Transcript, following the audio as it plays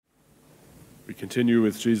We continue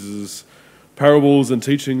with Jesus' parables and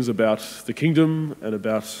teachings about the kingdom and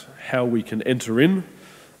about how we can enter in.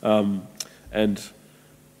 And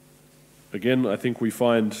again, I think we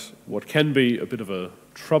find what can be a bit of a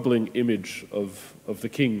troubling image of the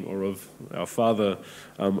king or of our Father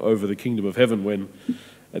over the kingdom of heaven when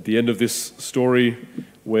at the end of this story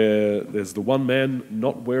where there's the one man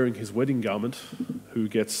not wearing his wedding garment who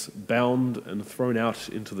gets bound and thrown out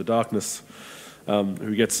into the darkness,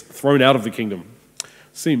 who gets thrown out of the kingdom.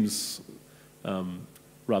 Seems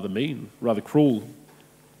rather mean, rather cruel,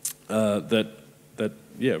 that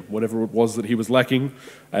whatever it was that he was lacking,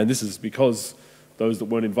 and this is because those that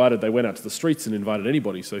weren't invited, they went out to the streets and invited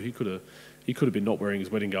anybody, so he could have been not wearing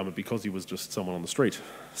his wedding garment because he was just someone on the street.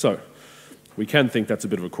 So we can think that's a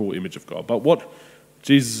bit of a cruel image of God. But what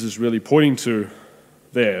Jesus is really pointing to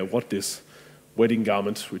there, what this wedding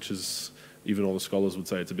garment, which is, even all the scholars would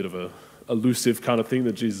say it's a bit of a elusive kind of thing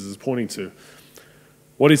that Jesus is pointing to,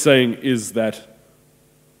 what he's saying is that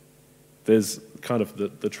there's kind of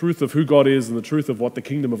the truth of who God is and the truth of what the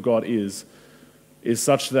kingdom of God is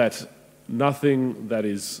such that nothing that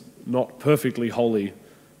is not perfectly holy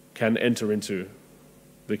can enter into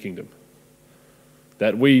the kingdom.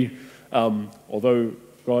 That we, although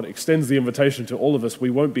God extends the invitation to all of us,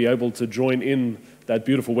 we won't be able to join in that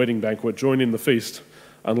beautiful wedding banquet, join in the feast,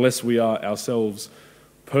 unless we are ourselves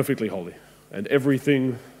perfectly holy. And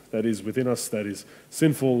everything that is within us that is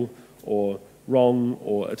sinful or wrong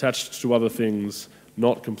or attached to other things,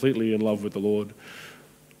 not completely in love with the Lord,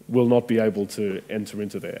 will not be able to enter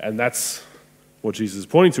into there. And that's what Jesus is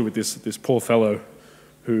pointing to with this poor fellow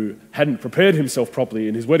who hadn't prepared himself properly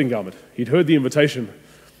in his wedding garment. He'd heard the invitation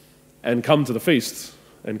and come to the feast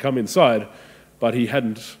and come inside, but he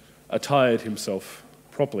hadn't attired himself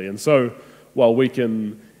properly. And so while we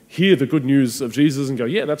can hear the good news of Jesus and go,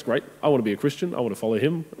 yeah, that's great, I want to be a Christian, I want to follow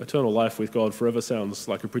him, eternal life with God forever sounds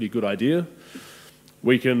like a pretty good idea,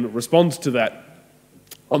 we can respond to that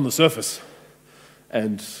on the surface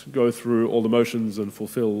and go through all the motions and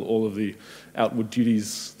fulfill all of the outward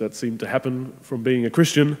duties that seem to happen from being a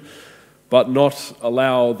Christian, but not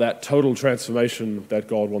allow that total transformation that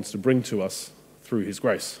God wants to bring to us through his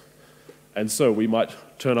grace. And so we might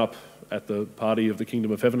turn up at the party of the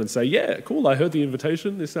kingdom of heaven and say, yeah, cool, I heard the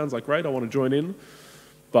invitation, this sounds like great, I want to join in.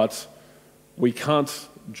 But we can't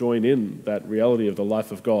join in that reality of the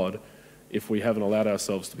life of God if we haven't allowed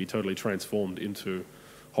ourselves to be totally transformed into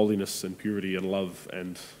holiness and purity and love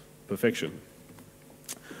and perfection.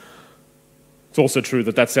 It's also true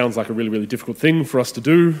that sounds like a really, really difficult thing for us to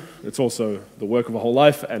do. It's also the work of a whole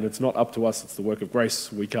life, and it's not up to us, it's the work of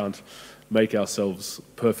grace. We can't make ourselves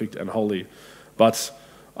perfect and holy. But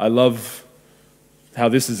I love how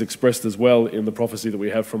this is expressed as well in the prophecy that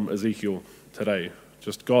we have from Ezekiel today.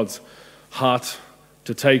 Just God's heart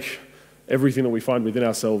to take everything that we find within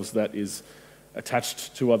ourselves that is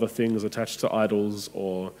attached to other things, attached to idols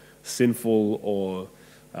or sinful or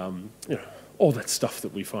all that stuff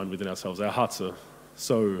that we find within ourselves. Our hearts are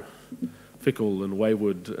so fickle and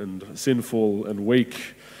wayward and sinful and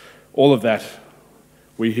weak. All of that,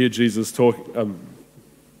 we hear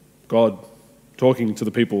God talking to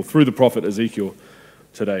the people through the prophet Ezekiel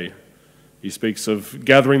today. He speaks of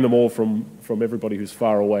gathering them all from everybody who's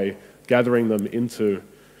far away, gathering them into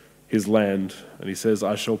his land. And he says,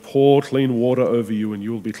 I shall pour clean water over you and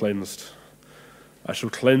you will be cleansed. I shall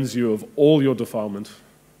cleanse you of all your defilement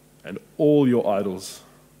and all your idols.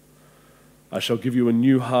 I shall give you a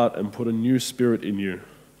new heart and put a new spirit in you.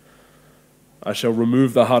 I shall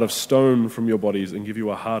remove the heart of stone from your bodies and give you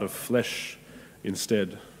a heart of flesh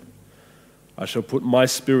instead. I shall put my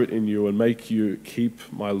spirit in you and make you keep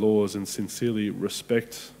my laws and sincerely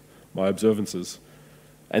respect my observances.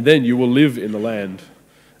 And then you will live in the land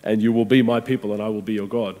and you will be my people and I will be your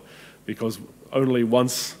God. Because only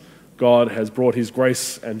once God has brought his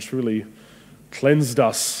grace and truly cleansed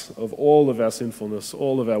us of all of our sinfulness,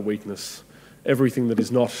 all of our weakness, everything that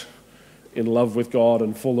is not in love with God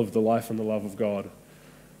and full of the life and the love of God.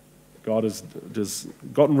 God has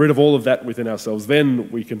gotten rid of all of that within ourselves.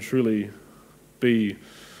 Then we can truly be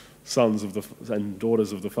sons of and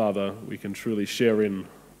daughters of the Father. We can truly share in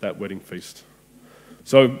that wedding feast.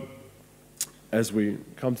 So, as we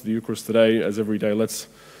come to the Eucharist today, as every day, let's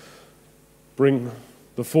bring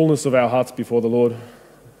the fullness of our hearts before the Lord,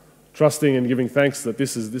 trusting and giving thanks that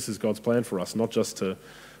this is God's plan for us, not just to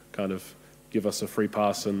kind of give us a free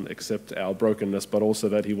pass and accept our brokenness, but also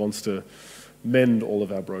that he wants to mend all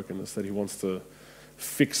of our brokenness, that he wants to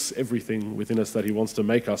fix everything within us, that he wants to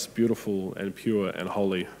make us beautiful and pure and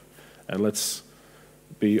holy. And let's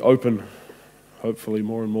be open, hopefully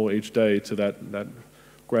more and more each day, to that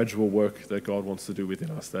gradual work that God wants to do within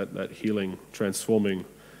us, that healing, transforming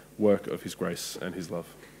work of his grace and his love.